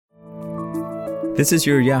This is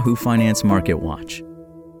your Yahoo Finance Market Watch.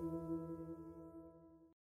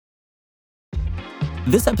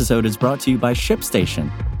 This episode is brought to you by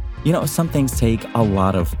ShipStation. You know, some things take a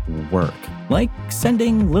lot of work, like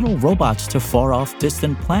sending little robots to far-off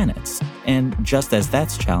distant planets. And just as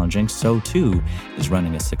that's challenging, so too is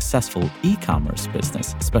running a successful e-commerce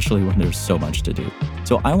business, especially when there's so much to do.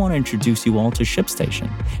 So I want to introduce you all to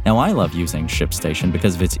ShipStation. Now, I love using ShipStation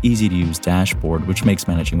because of its easy-to-use dashboard, which makes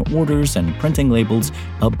managing orders and printing labels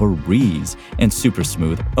a breeze and super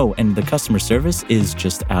smooth. Oh, and the customer service is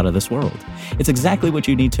just out of this world. It's exactly what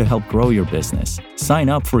you need to help grow your business. Sign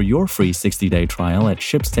up for your free 60-day trial at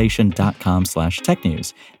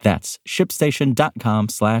shipstation.com/technews. That's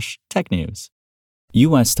shipstation.com/technews.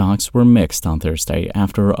 U.S. stocks were mixed on Thursday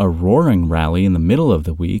after a roaring rally in the middle of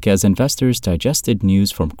the week as investors digested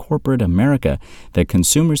news from corporate America that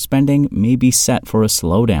consumer spending may be set for a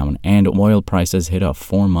slowdown and oil prices hit a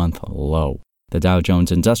 4-month low. The Dow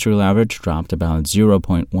Jones Industrial Average dropped about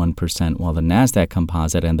 0.1%, while the Nasdaq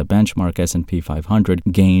Composite and the benchmark S&P 500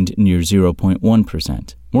 gained near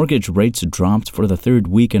 0.1%. Mortgage rates dropped for the third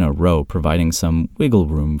week in a row, providing some wiggle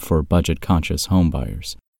room for budget-conscious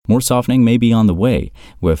homebuyers. More softening may be on the way,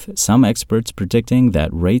 with some experts predicting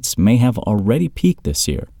that rates may have already peaked this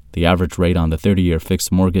year. The average rate on the 30-year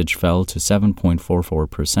fixed mortgage fell to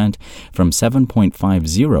 7.44% from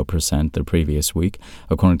 7.50% the previous week,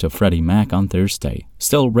 according to Freddie Mac on Thursday.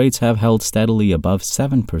 Still, rates have held steadily above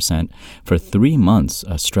 7% for 3 months,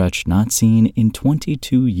 a stretch not seen in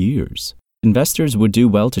 22 years. Investors would do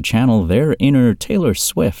well to channel their inner Taylor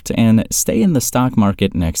Swift and stay in the stock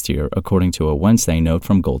market next year, according to a Wednesday note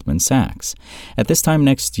from Goldman Sachs. At this time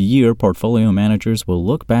next year, portfolio managers will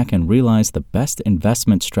look back and realize the best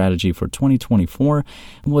investment strategy for 2024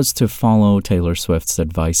 was to follow Taylor Swift's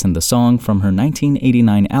advice in the song from her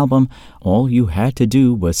 1989 album, All You Had to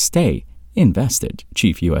Do Was Stay Invested,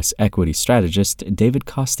 Chief U.S. equity strategist David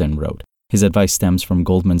Kostin wrote. His advice stems from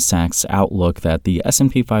Goldman Sachs' outlook that the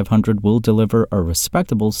S&P 500 will deliver a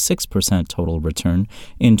respectable 6% total return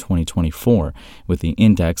in 2024, with the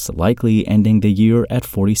index likely ending the year at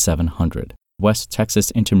 4,700. West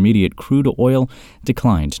Texas Intermediate crude oil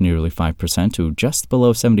declined nearly 5% to just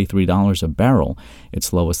below $73 a barrel,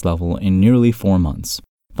 its lowest level in nearly 4 months.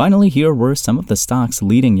 Finally, here were some of the stocks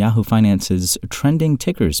leading Yahoo Finance's trending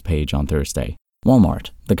tickers page on Thursday. Walmart.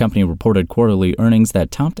 The company reported quarterly earnings that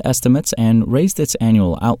topped estimates and raised its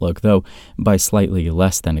annual outlook, though by slightly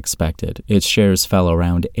less than expected. Its shares fell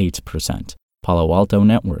around 8%. Palo Alto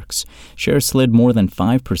Networks. Shares slid more than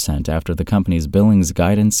 5% after the company's billings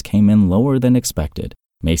guidance came in lower than expected.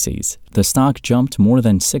 Macy's. The stock jumped more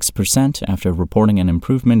than 6% after reporting an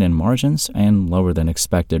improvement in margins and lower than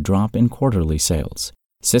expected drop in quarterly sales.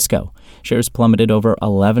 Cisco. Shares plummeted over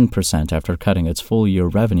 11% after cutting its full-year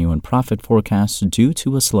revenue and profit forecasts due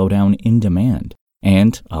to a slowdown in demand.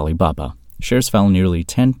 And Alibaba. Shares fell nearly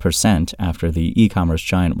 10% after the e-commerce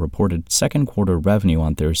giant reported second-quarter revenue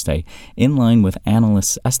on Thursday, in line with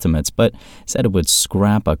analysts' estimates, but said it would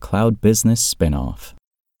scrap a cloud business spin-off.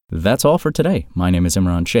 That's all for today. My name is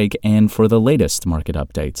Imran Sheikh, and for the latest market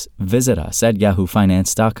updates, visit us at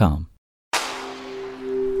yahoofinance.com.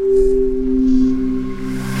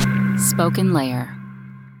 Spoken Layer.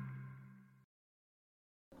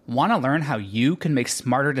 Want to learn how you can make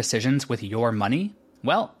smarter decisions with your money?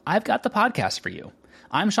 Well, I've got the podcast for you.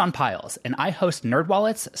 I'm Sean Piles, and I host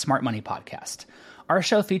NerdWallet's Smart Money Podcast. Our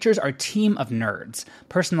show features our team of nerds,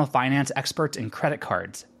 personal finance experts in credit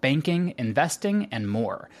cards, banking, investing, and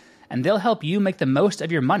more. And they'll help you make the most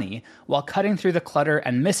of your money while cutting through the clutter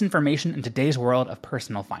and misinformation in today's world of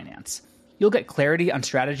personal finance. You'll get clarity on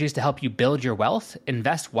strategies to help you build your wealth,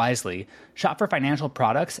 invest wisely, shop for financial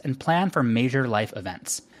products, and plan for major life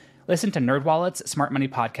events. Listen to NerdWallet's Smart Money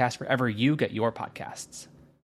Podcast wherever you get your podcasts.